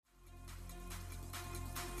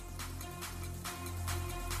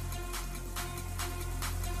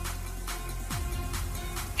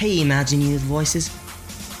Hey Imagine Youth Voices.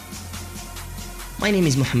 My name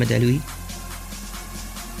is Mohamed ALLOUI,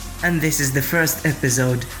 and this is the first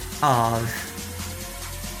episode of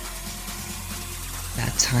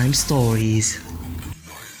That Time Stories.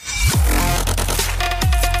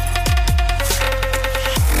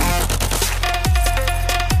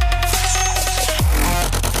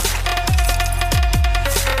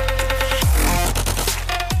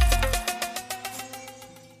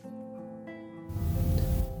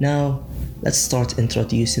 Now, let's start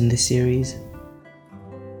introducing the series.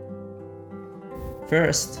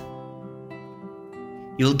 First,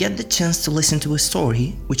 you'll get the chance to listen to a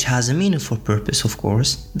story which has a meaningful purpose, of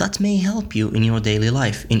course, that may help you in your daily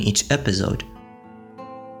life in each episode.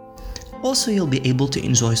 Also, you'll be able to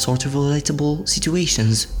enjoy sort of relatable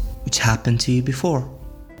situations which happened to you before.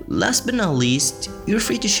 Last but not least, you're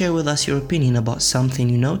free to share with us your opinion about something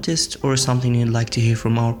you noticed or something you'd like to hear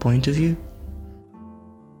from our point of view.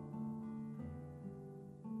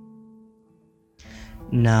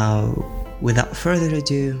 Now, without further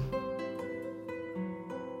ado,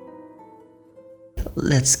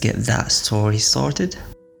 let's get that story started.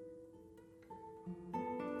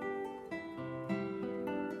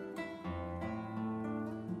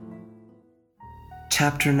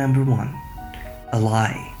 Chapter number 1. A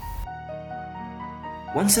Lie.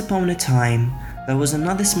 Once upon a time, there was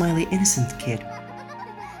another smiley, innocent kid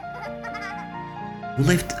who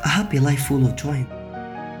lived a happy life full of joy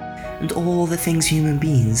and all the things human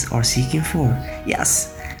beings are seeking for.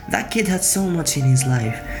 Yes, that kid had so much in his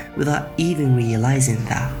life without even realizing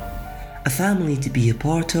that. A family to be a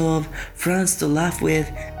part of, friends to laugh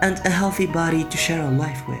with, and a healthy body to share a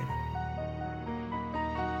life with.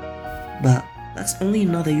 But that's only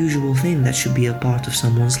another usual thing that should be a part of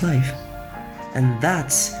someone's life. And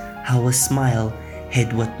that's how a smile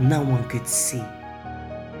hid what no one could see.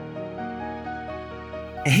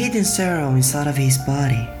 A hidden sorrow inside of his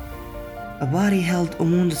body. A body held a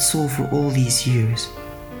wounded soul for all these years.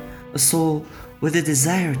 A soul with a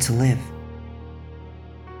desire to live.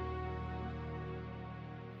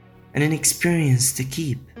 And an experience to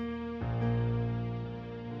keep.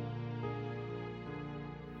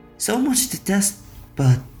 So much to test,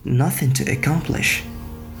 but nothing to accomplish.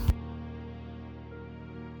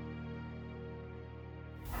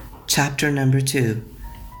 Chapter number 2.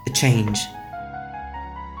 A Change.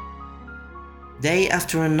 Day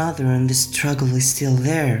after another, and the struggle is still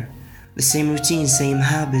there. The same routine, same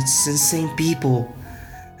habits, and same people.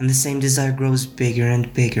 And the same desire grows bigger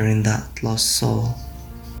and bigger in that lost soul.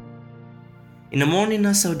 In the morning,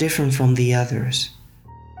 not so different from the others.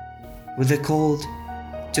 With the cold,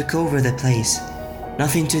 took over the place.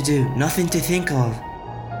 Nothing to do, nothing to think of.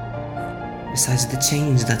 Besides the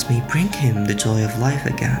change that may bring him the joy of life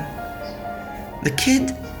again. The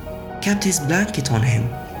kid kept his blanket on him.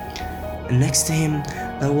 And next to him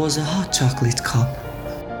there was a hot chocolate cup,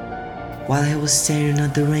 while he was staring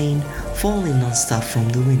at the rain falling non-stop from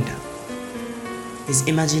the window. His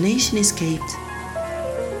imagination escaped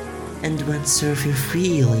and went surfing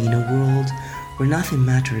freely in a world where nothing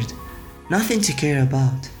mattered, nothing to care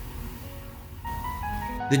about.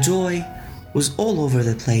 The joy was all over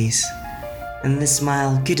the place, and the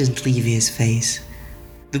smile couldn't leave his face.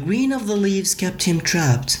 The green of the leaves kept him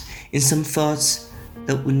trapped in some thoughts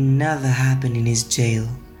that would never happen in his jail.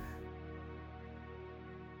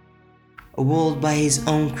 A world by his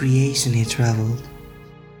own creation he traveled.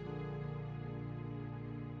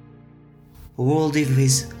 A world of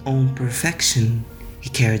his own perfection he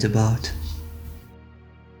cared about.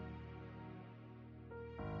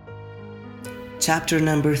 Chapter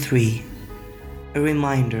number 3. A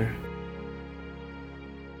Reminder.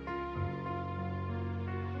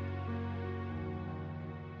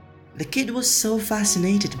 The kid was so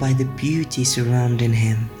fascinated by the beauty surrounding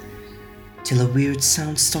him, till a weird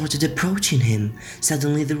sound started approaching him.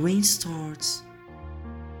 Suddenly the rain starts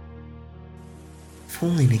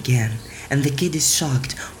falling again, and the kid is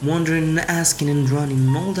shocked, wondering and asking and running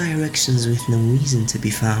in all directions with no reason to be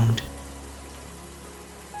found.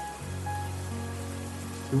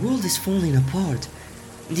 The world is falling apart,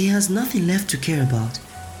 and he has nothing left to care about.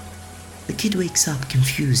 The kid wakes up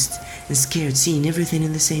confused and scared, seeing everything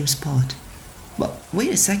in the same spot. But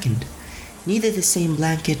wait a second, neither the same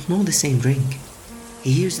blanket nor the same drink.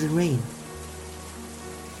 He hears the rain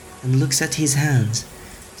and looks at his hands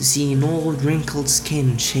to see an old wrinkled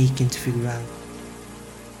skin, shaking to figure out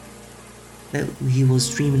that he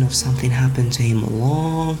was dreaming of something happened to him a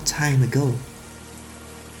long time ago.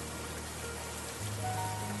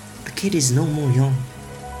 The kid is no more young,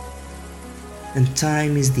 and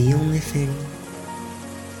time is the only thing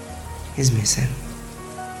he's missing.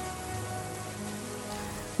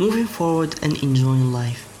 moving forward and enjoying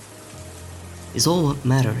life is all what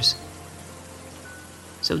matters.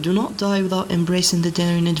 So do not die without embracing the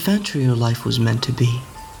daring adventure your life was meant to be.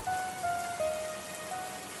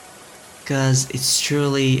 Because it's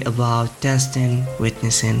truly about testing,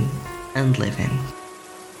 witnessing, and living.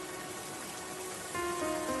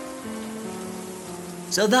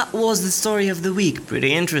 So that was the story of the week.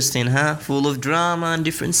 Pretty interesting, huh? Full of drama and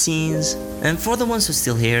different scenes. And for the ones who are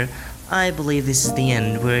still here, I believe this is the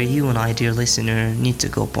end where you and I, dear listener, need to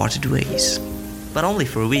go parted ways. But only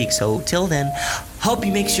for a week, so till then, hope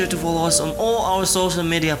you make sure to follow us on all our social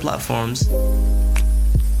media platforms.